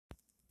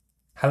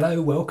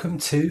Hello, welcome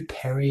to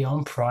Perry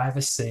on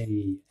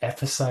Privacy,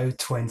 episode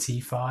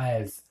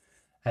 25.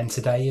 And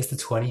today is the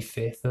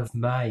 25th of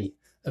May,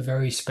 a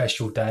very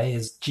special day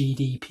as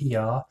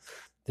GDPR,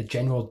 the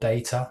General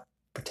Data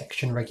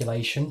Protection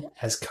Regulation,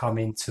 has come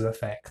into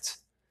effect.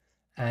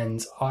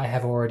 And I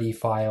have already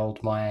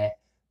filed my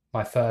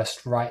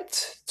first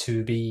right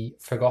to be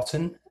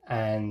forgotten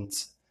and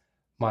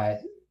my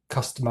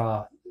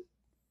customer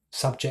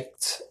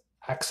subject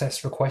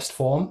access request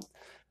form.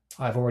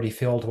 I've already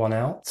filled one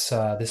out.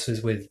 This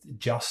was with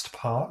Just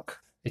Park.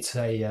 It's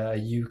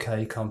a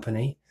UK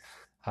company.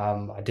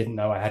 I didn't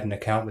know I had an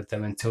account with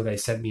them until they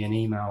sent me an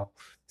email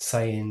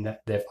saying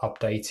that they've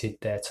updated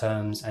their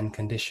terms and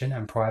condition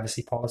and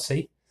privacy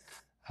policy.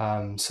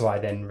 So I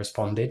then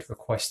responded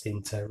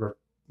requesting to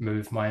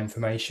remove my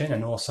information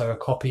and also a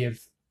copy of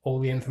all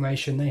the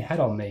information they had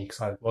on me because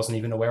I wasn't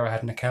even aware I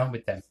had an account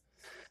with them.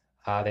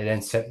 They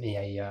then sent me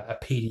a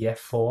PDF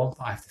form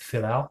I have to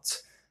fill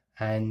out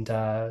and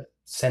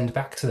send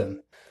back to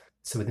them.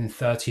 So within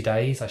 30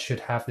 days, I should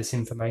have this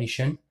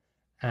information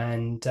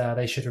and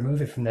they should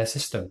remove it from their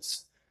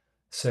systems.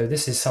 So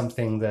this is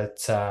something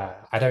that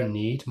I don't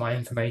need my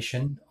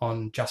information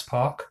on Just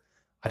Park.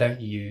 I don't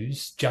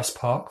use Just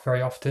Park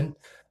very often.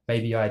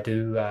 Maybe I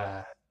do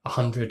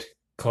 100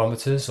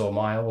 kilometers or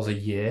miles a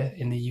year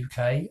in the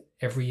UK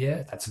every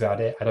year. That's about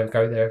it. I don't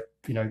go there,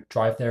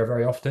 drive there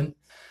very often.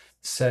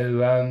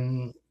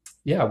 So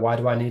yeah, why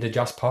do I need a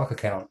Just Park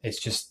account?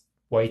 It's just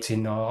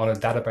waiting on a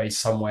database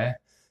somewhere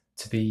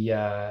to be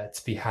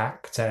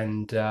hacked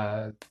and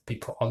be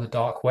put on the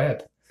dark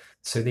web.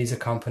 So these are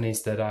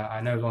companies that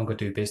I no longer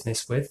do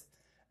business with,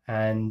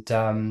 and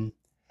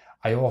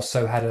I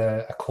also had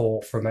a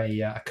call from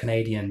a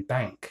Canadian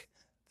bank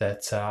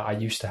that I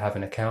used to have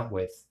an account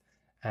with.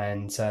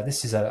 And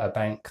this is a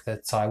bank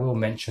that I will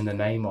mention the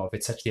name of.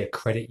 It's actually a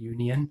credit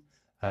union.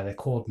 They're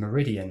called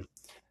Meridian.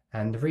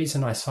 And the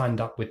reason I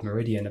signed up with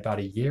Meridian about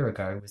a year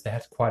ago was they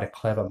had quite a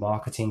clever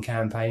marketing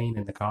campaign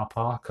in the car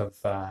park of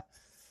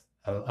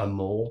a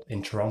mall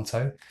in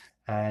Toronto.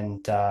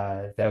 And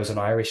there was an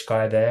Irish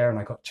guy there, and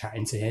I got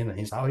chatting to him, and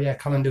he's like, "Oh yeah,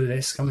 come and do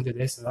this, come and do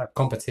this." And like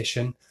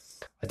competition,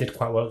 I did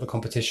quite well at the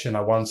competition.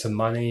 I won some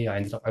money. I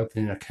ended up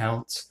opening an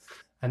account,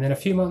 and then a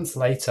few months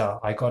later,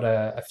 I got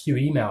a few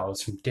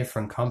emails from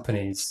different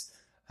companies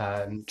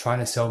trying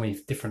to sell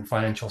me different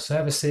financial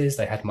services.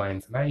 They had my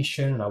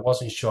information, and I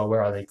wasn't sure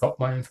where they got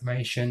my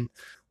information.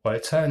 Well,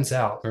 it turns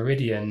out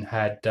Meridian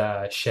had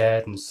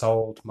shared and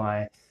sold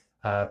my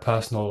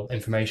personal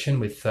information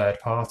with third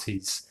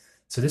parties.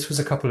 So this was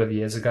a couple of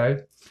years ago.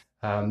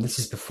 This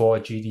is before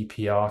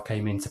GDPR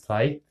came into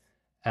play.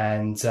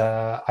 And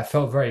I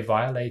felt very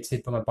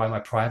violated by my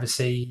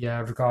privacy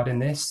regarding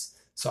this.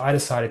 So I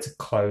decided to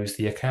close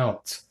the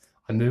account.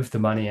 I moved the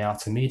money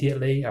out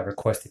immediately. I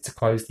requested to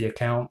close the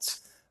account.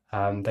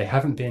 They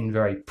haven't been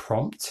very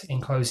prompt in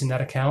closing that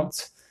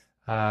account.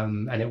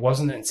 And it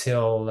wasn't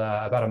until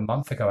about a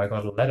month ago I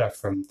got a letter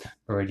from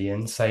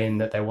Meridian saying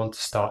that they want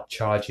to start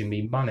charging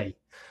me money.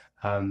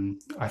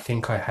 I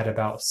think I had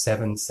about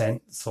 7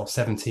 cents or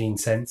 17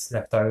 cents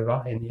left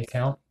over in the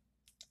account,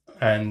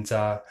 and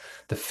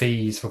the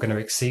fees were going to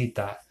exceed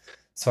that.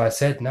 So I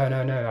said, no,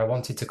 no, no, I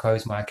wanted to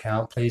close my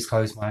account. Please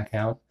close my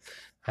account.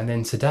 And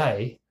then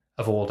today,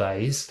 of all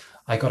days,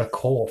 I got a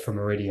call from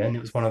Meridian.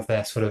 It was one of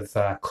their sort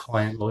of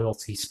client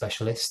loyalty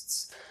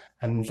specialists.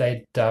 And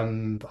they'd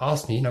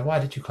asked me, why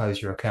did you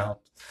close your account?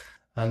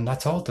 And I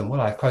told them, well,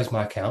 I closed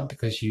my account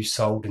because you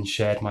sold and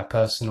shared my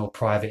personal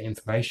private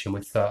information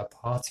with third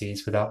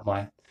parties without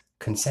my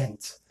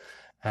consent.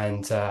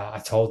 And I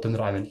told them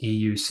that I'm an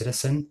EU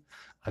citizen.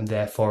 I'm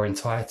therefore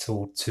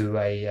entitled to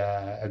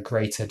a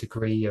greater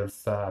degree of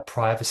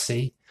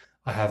privacy.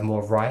 I have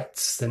more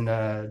rights than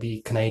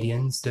the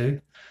Canadians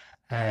do,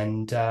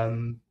 and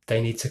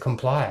they need to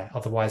comply.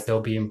 Otherwise, they'll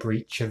be in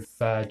breach of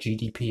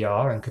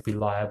GDPR and could be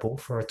liable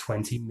for a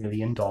 $20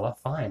 million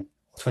fine,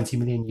 20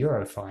 million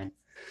euro fine.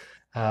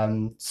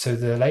 So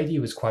the lady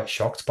was quite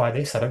shocked by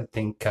this. I don't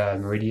think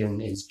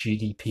Meridian is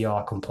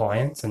GDPR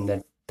compliant,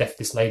 and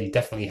this lady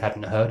definitely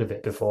hadn't heard of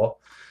it before.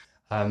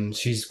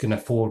 She's going to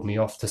forward me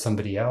off to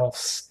somebody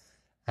else,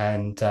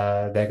 and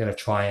they're going to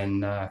try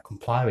and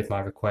comply with my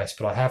request.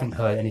 But I haven't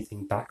heard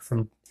anything back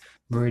from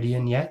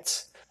Meridian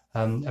yet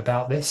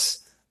about this.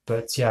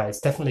 But yeah,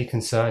 it's definitely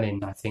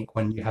concerning, I think,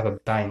 when you have a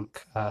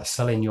bank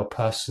selling your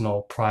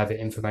personal private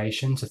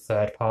information to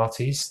third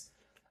parties.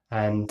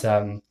 And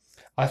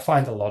I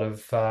find a lot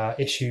of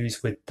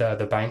issues with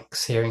the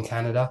banks here in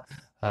Canada,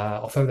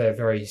 although they're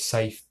very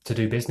safe to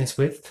do business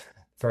with,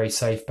 very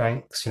safe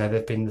banks.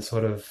 They've been the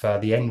sort of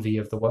the envy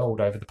of the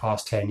world over the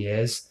past 10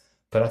 years.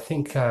 But I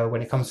think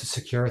when it comes to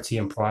security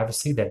and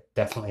privacy, they're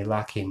definitely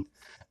lacking.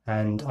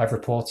 And I've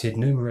reported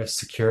numerous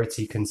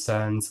security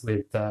concerns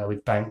with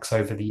banks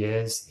over the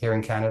years here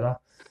in Canada.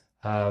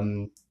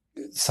 Um,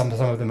 some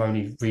of them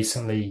only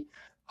recently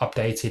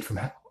updated from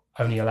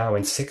only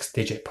allowing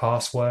 6-digit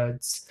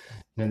passwords.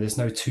 There's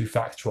no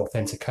two-factor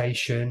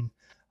authentication.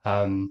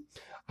 Um,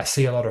 I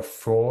see a lot of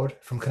fraud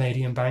from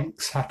Canadian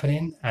banks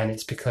happening, and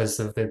it's because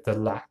of the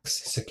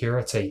lax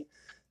security.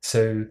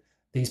 So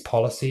these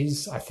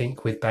policies, I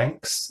think with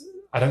banks,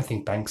 I don't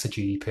think banks are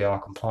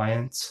GDPR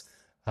compliant.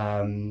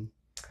 Um,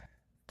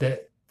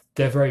 they're,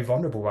 they're very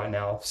vulnerable right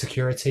now,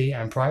 security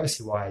and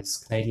privacy wise.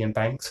 Canadian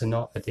banks are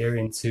not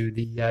adhering to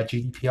the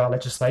GDPR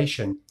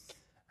legislation,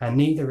 and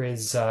neither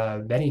is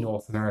many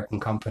North American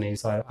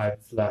companies,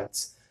 I've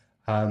learnt.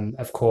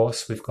 Of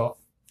course, we've got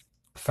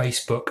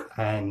Facebook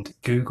and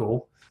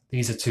Google.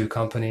 These are two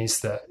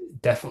companies that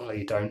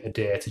definitely don't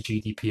adhere to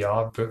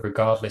GDPR, but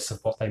regardless of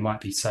what they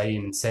might be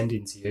saying and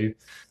sending to you,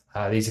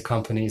 these are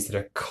companies that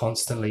are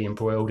constantly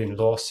embroiled in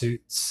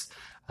lawsuits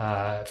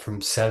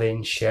from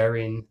selling,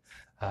 sharing,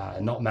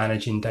 not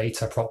managing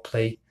data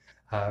properly.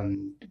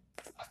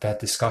 I've had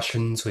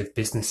discussions with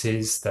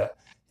businesses that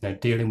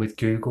dealing with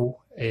Google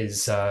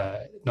is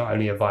not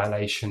only a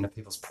violation of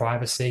people's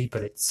privacy,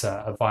 but it's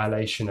a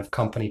violation of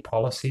company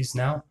policies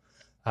now.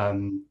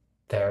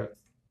 Their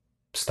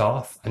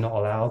staff are not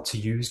allowed to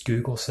use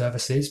Google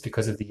services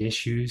because of the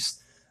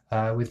issues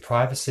with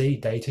privacy,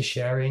 data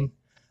sharing.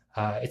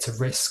 It's a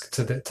risk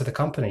to the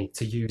company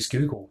to use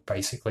Google,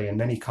 basically, and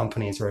many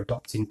companies are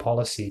adopting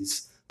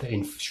policies that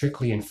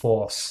strictly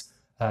enforce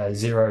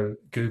zero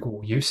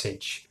Google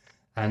usage.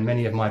 And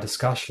many of my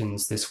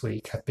discussions this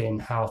week have been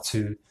how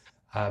to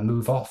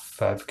move off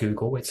of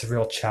Google. It's a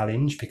real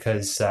challenge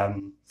because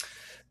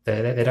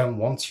they don't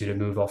want you to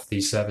move off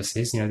these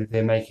services.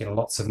 They're making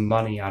lots of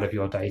money out of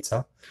your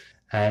data.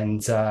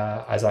 And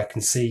as I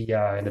can see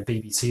in a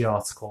BBC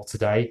article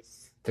today,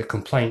 the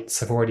complaints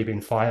have already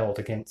been filed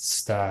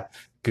against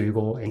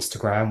Google,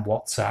 Instagram,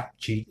 WhatsApp,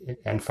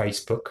 and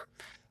Facebook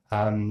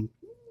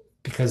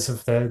because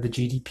of the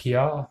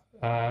GDPR.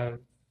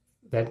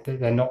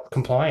 They're not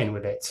complying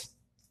with it.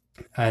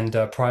 And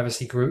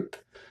privacy group,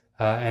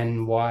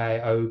 nyobe.eu,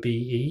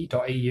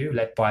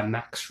 led by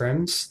Max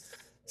Schrems,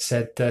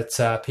 said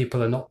that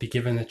people are not be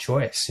given a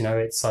choice.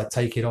 It's I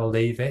take it or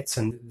leave it,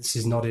 and this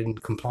is not in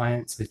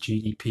compliance with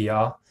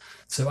GDPR.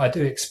 So I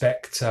do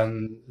expect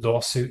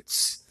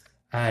lawsuits,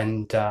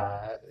 and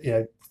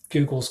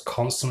Google's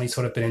constantly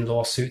sort of been in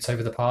lawsuits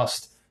over the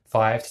past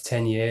 5 to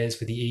 10 years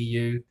with the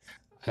EU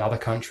and other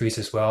countries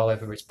as well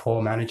over its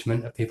poor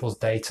management of people's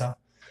data.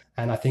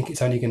 And I think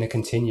it's only going to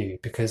continue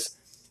because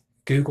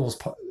Google's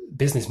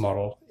business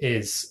model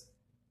is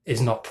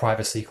not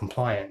privacy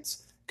compliant.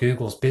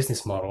 Google's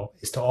business model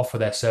is to offer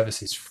their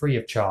services free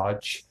of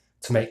charge,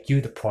 to make you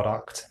the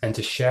product and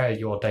to share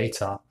your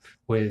data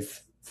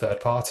with third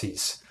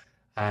parties.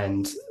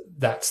 And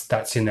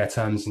that's in their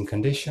terms and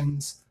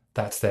conditions.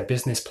 That's their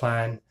business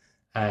plan.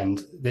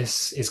 And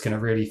this is going to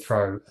really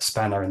throw a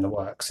spanner in the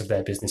works of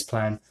their business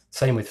plan.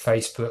 Same with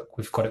Facebook.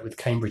 We've got it with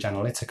Cambridge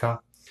Analytica.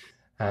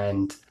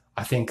 And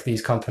I think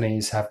these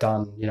companies have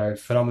done,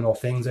 phenomenal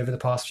things over the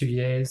past few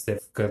years. They've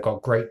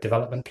got great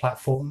development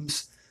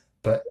platforms,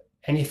 but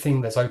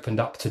anything that's opened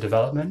up to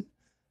development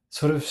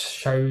sort of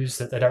shows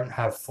that they don't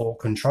have full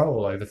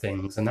control over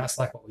things. And that's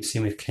like what we've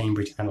seen with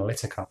Cambridge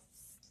Analytica.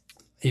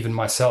 Even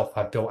myself,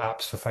 I've built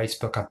apps for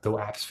Facebook, I've built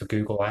apps for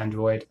Google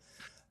Android,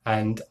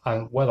 and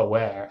I'm well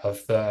aware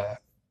of the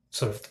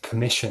sort of the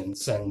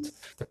permissions and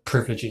the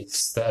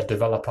privileges that a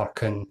developer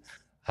can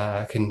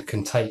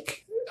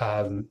take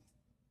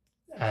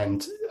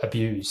and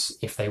abuse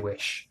if they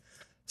wish.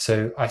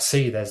 So I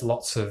see there's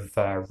lots of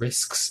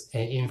risks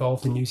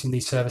involved in using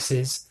these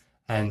services,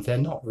 and they're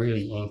not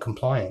really in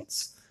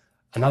compliance.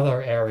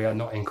 Another area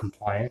not in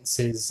compliance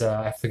is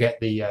I forget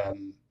the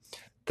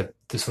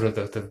sort of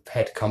the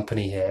head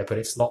company here, but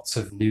it's lots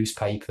of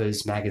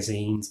newspapers,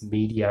 magazines,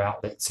 media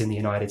outlets in the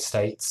United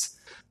States.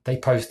 They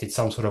posted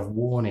some sort of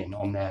warning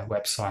on their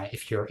website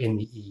if you're in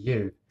the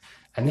EU,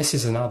 and this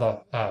is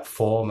another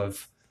form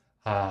of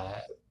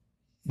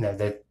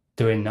they're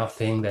doing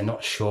nothing. They're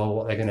not sure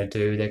what they're going to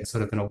do. They're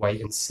sort of going to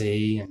wait and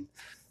see and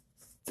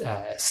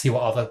see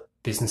what other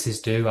businesses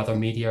do, other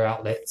media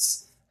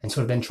outlets, and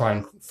sort of then try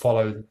and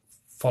follow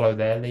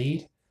their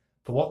lead.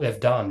 But what they've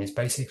done is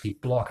basically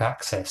block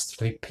access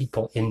to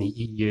people in the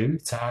EU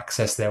to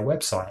access their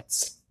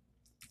websites.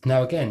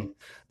 Now, again,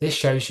 this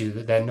shows you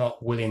that they're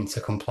not willing to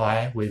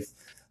comply with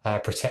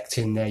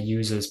protecting their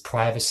users'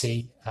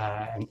 privacy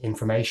and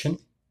information.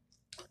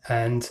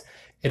 And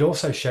it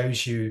also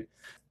shows you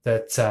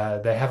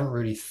that they haven't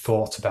really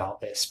thought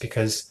about this,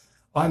 because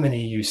I'm an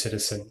EU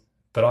citizen,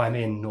 but I'm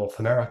in North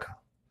America.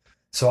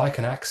 So I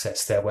can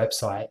access their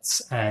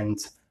websites, and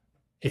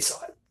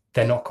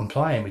they're not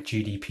complying with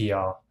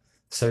GDPR.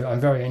 So I'm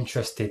very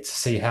interested to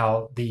see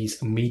how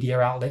these media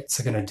outlets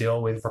are going to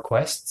deal with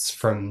requests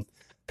from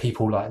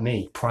people like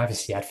me,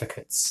 privacy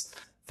advocates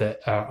that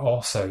are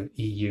also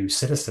EU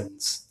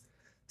citizens.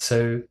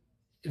 So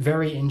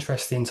very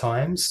interesting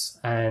times,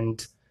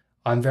 and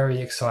I'm very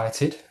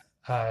excited.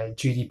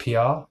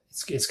 GDPR,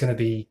 it's going to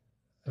be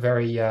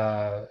very.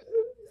 I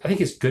think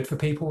it's good for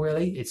people.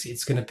 Really,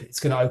 it's going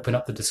to open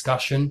up the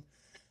discussion.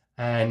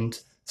 And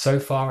so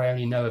far, I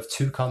only know of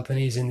 2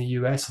 companies in the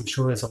US. I'm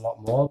sure there's a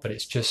lot more, but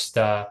it's just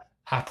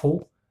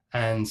Apple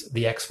and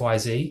the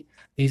XYZ.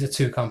 These are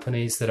 2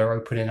 companies that are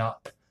opening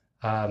up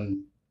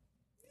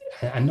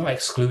and not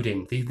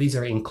excluding. These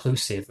are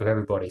inclusive of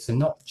everybody. So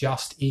not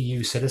just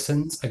EU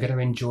citizens are going to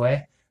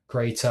enjoy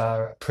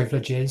greater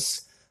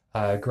privileges,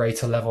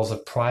 greater levels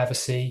of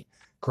privacy,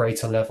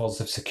 greater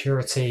levels of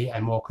security,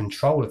 and more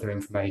control of their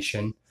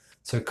information.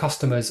 So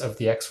customers of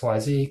the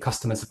XYZ,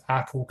 customers of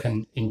Apple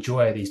can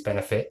enjoy these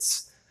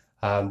benefits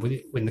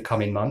in the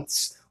coming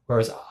months,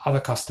 whereas other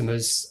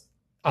customers,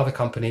 other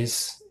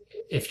companies,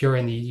 if you're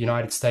in the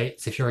United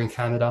States, if you're in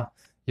Canada,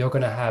 you're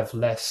going to have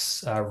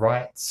less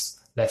rights,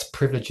 less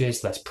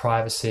privileges, less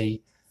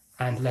privacy,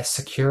 and less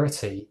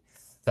security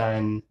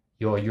than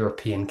your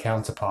European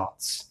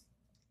counterparts.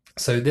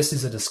 So this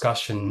is a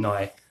discussion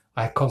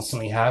I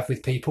constantly have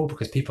with people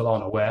because people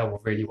aren't aware of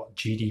really what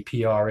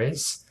GDPR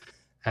is.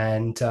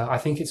 And I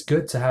think it's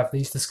good to have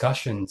these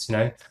discussions.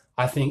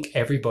 I think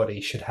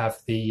everybody should have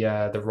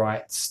the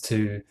rights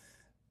to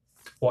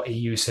what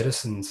EU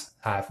citizens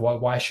have.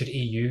 Why should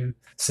EU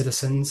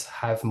citizens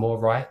have more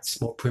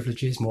rights, more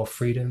privileges, more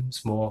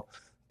freedoms, more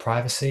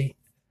privacy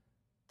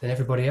than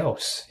everybody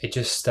else?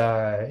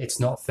 It's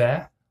not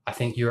fair. I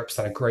think Europe's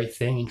done a great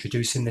thing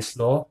introducing this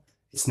law.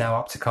 It's now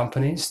up to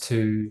companies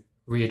to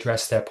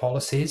readdress their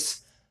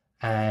policies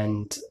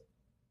and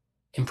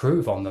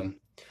improve on them.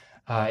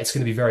 It's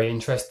going to be very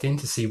interesting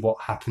to see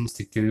what happens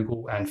to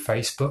Google and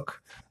Facebook.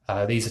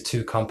 These are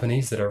two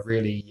companies that are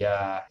really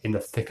in the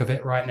thick of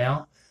it right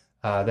now.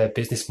 Their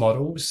business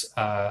models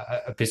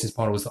are business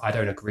models that I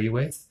don't agree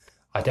with.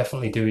 I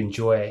definitely do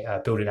enjoy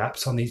building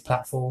apps on these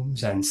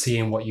platforms and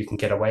seeing what you can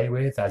get away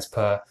with. As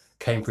per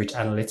Cambridge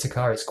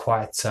Analytica, it's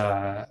quite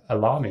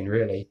alarming,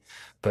 really.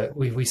 But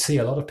we see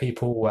a lot of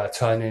people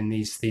turning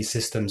these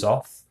systems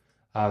off.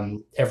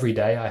 Every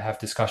day I have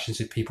discussions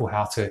with people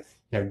how to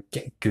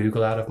get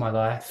Google out of my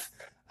life.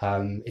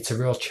 It's a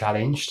real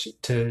challenge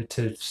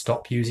to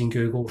stop using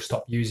Google,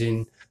 stop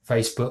using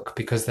Facebook,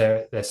 because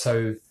they're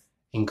so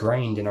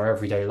ingrained in our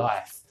everyday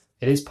life.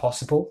 It is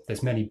possible.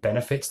 There's many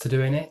benefits to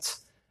doing it.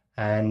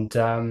 And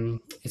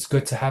it's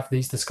good to have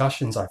these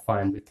discussions, I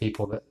find, with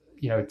people that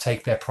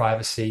take their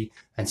privacy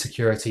and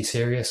security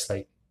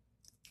seriously.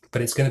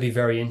 But it's going to be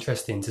very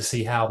interesting to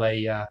see how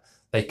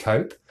they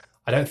cope.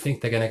 I don't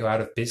think they're going to go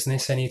out of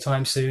business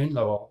anytime soon.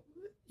 Or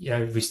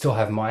we still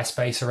have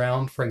MySpace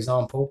around, for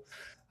example.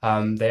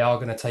 They are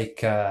going to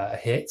take a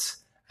hit,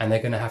 and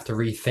they're going to have to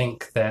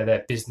rethink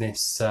their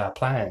business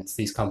plans,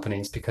 these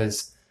companies,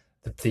 because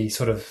the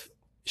sort of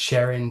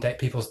sharing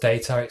people's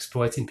data,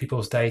 exploiting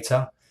people's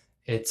data,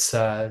 these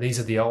are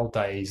the old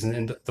days,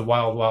 and the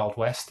wild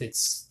west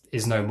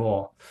is no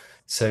more.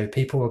 So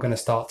people are going to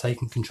start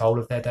taking control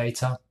of their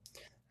data,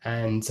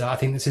 and I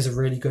think this is a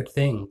really good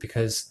thing,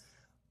 because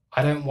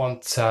I don't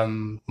want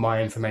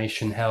my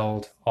information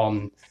held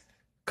on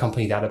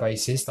company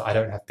databases that I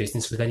don't have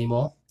business with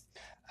anymore.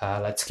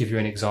 Let's give you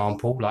an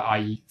example.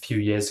 A few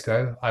years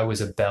ago, I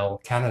was a Bell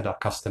Canada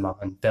customer,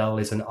 and Bell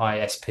is an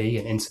ISP,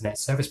 an internet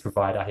service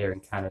provider here in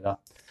Canada.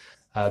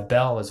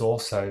 Bell is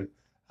also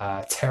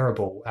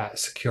terrible at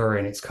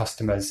securing its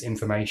customers'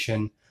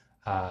 information.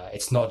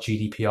 It's not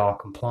GDPR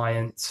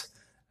compliant,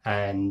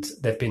 and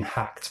they've been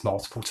hacked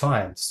multiple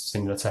times,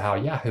 similar to how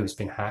Yahoo's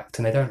been hacked,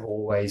 and they don't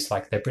always,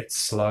 they're a bit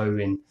slow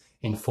in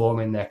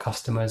informing their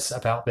customers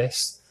about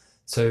this.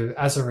 So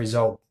as a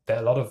result,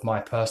 a lot of my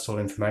personal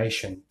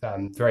information,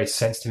 very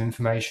sensitive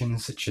information,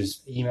 such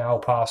as email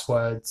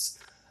passwords,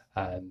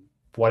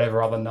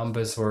 whatever other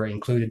numbers were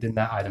included in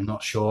that, I'm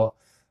not sure.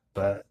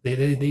 But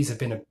these have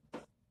been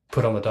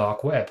put on the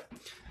dark web.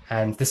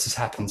 And this has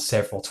happened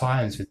several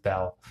times with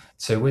Bell.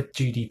 So with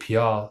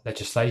GDPR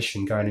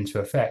legislation going into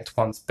effect,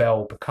 once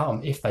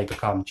if they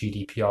become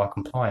GDPR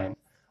compliant,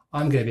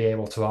 I'm going to be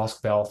able to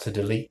ask Bell to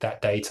delete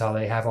that data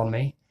they have on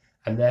me,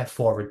 and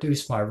therefore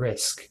reduce my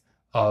risk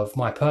of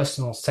my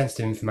personal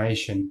sensitive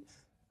information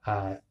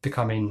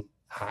becoming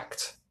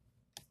hacked.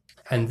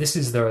 And this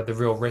is the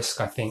real risk,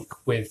 I think,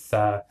 with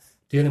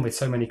dealing with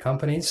so many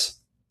companies,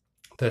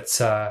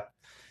 that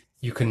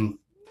you can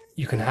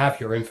have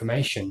your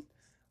information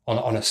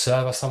on a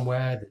server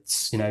somewhere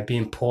that's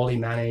being poorly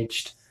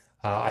managed.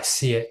 I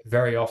see it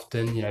very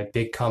often.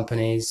 Big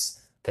companies,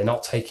 they're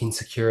not taking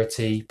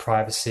security,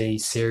 privacy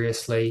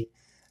seriously,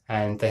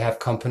 and they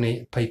have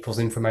people's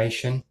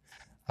information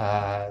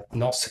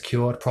not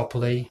secured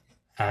properly,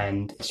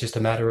 and it's just a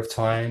matter of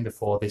time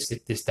before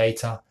this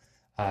data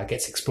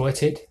gets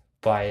exploited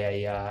by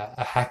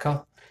a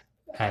hacker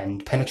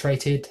and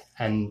penetrated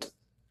and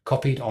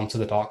copied onto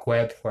the dark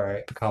web, where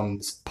it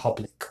becomes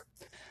public,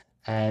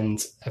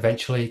 and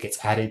eventually it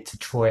gets added to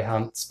Troy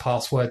Hunt's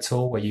password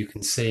tool, where you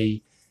can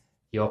see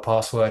your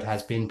password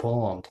has been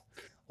pawned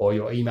or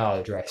your email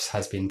address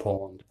has been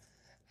pawned.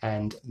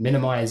 And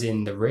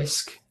minimizing the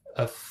risk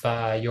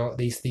of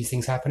these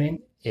things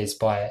happening is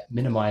by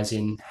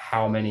minimizing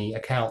how many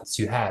accounts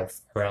you have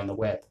around the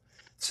web.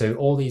 So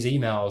all these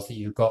emails that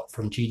you got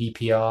from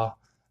GDPR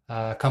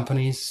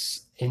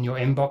companies in your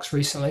inbox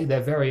recently, they're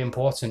very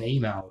important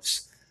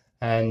emails.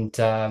 And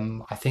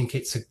I think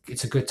it's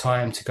a good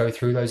time to go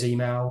through those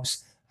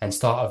emails and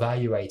start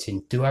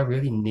evaluating, do I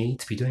really need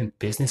to be doing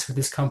business with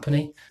this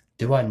company?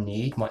 Do I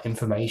need my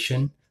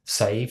information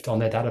saved on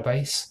their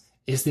database?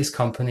 is this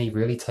company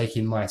really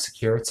taking my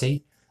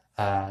security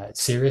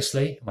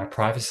seriously, my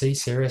privacy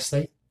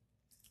seriously?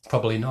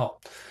 Probably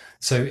not.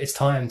 So it's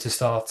time to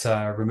start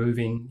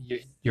removing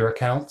your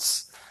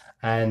accounts,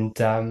 and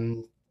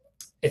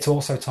it's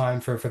also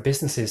time for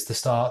businesses to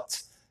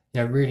start,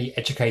 really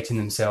educating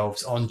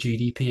themselves on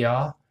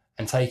GDPR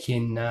and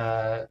taking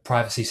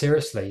privacy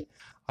seriously.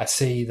 I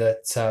see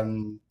that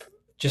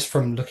just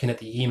from looking at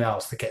the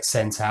emails that get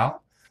sent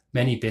out,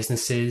 many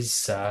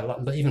businesses,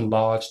 even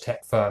large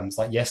tech firms,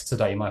 like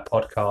yesterday, my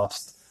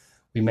podcast,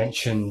 we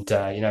mentioned,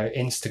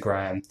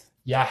 Instagram,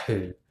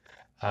 Yahoo,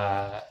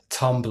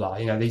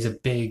 Tumblr. These are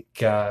big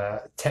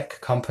tech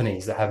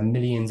companies that have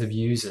millions of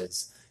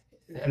users,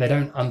 and they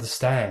don't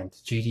understand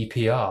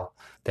GDPR.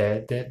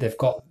 They've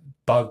got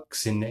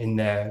bugs in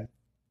their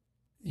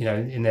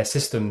in their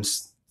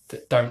systems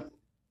that don't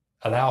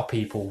allow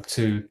people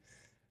to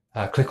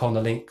click on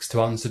the links to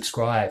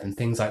unsubscribe and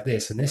things like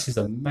this. And this is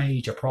a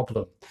major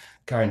problem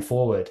going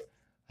forward.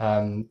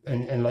 And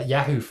like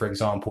Yahoo, for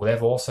example,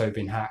 they've also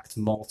been hacked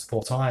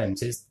multiple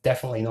times. It's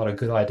definitely not a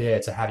good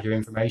idea to have your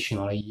information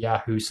on a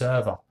Yahoo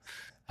server.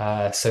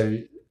 So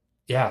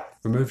yeah,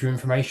 remove your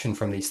information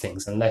from these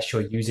things unless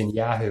you're using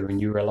Yahoo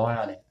and you rely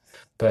on it.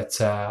 But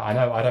I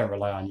know I don't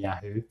rely on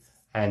Yahoo,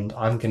 and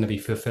I'm going to be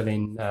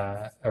fulfilling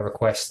a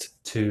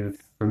request to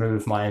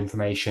remove my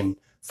information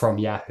from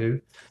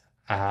Yahoo,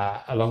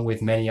 along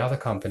with many other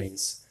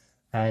companies.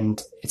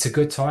 And it's a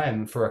good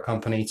time for a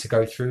company to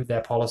go through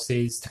their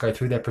policies, to go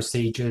through their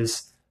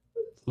procedures,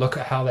 look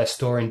at how they're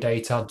storing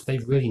data. Do they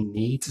really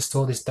need to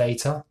store this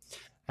data?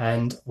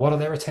 And what are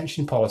their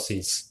retention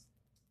policies?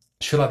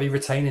 Should I be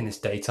retaining this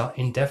data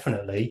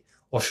indefinitely,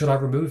 or should I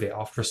remove it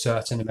after a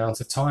certain amount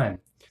of time?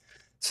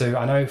 So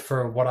I know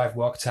for what I've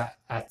worked at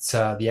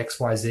the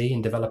XYZ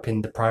in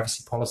developing the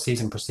privacy policies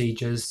and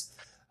procedures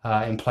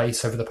in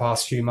place over the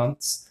past few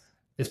months,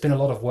 there's been a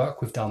lot of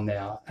work we've done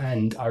now,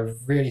 and I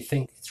really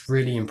think it's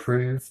really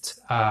improved.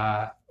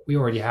 We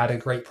already had a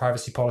great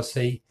privacy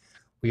policy.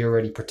 We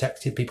already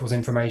protected people's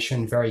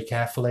information very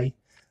carefully,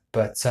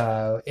 but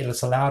it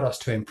has allowed us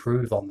to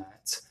improve on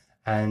that.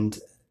 And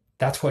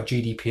that's what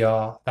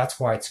GDPR,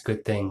 that's why it's a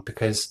good thing,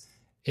 because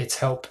it's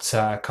helped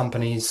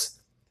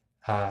companies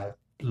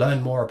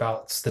learn more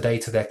about the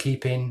data they're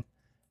keeping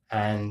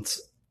and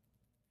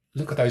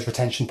look at those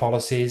retention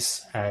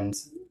policies and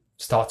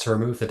start to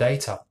remove the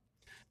data.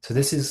 So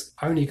this is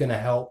only going to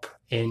help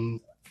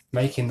in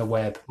making the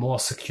web more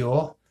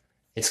secure.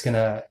 It's going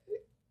to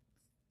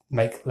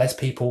make less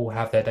people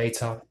have their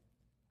data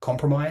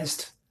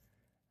compromised,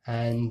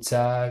 and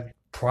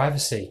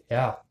privacy.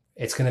 Yeah,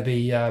 it's going to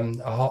be a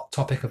hot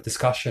topic of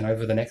discussion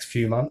over the next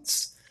few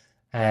months,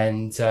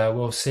 and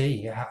we'll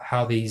see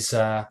how these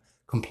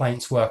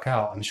complaints work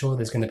out. I'm sure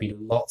there's going to be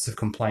lots of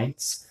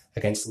complaints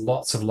against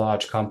lots of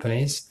large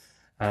companies,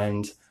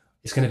 and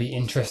it's going to be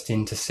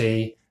interesting to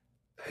see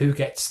who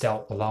gets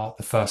dealt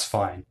the first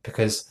fine,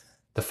 because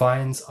the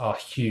fines are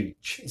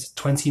huge. Is it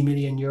 20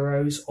 million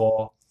euros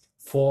or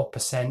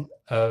 4%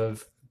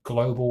 of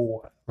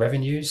global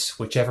revenues,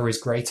 whichever is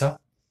greater?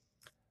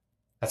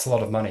 That's a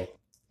lot of money.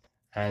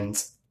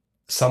 And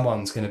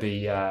someone's going to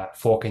be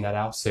forking that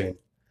out soon.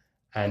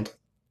 And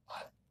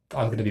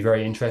I'm going to be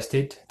very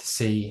interested to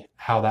see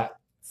how that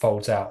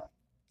folds out.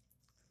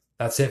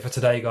 That's it for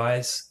today,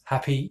 guys.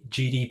 Happy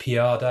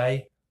GDPR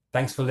Day.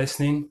 Thanks for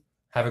listening.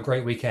 Have a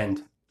great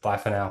weekend. Bye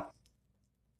for now.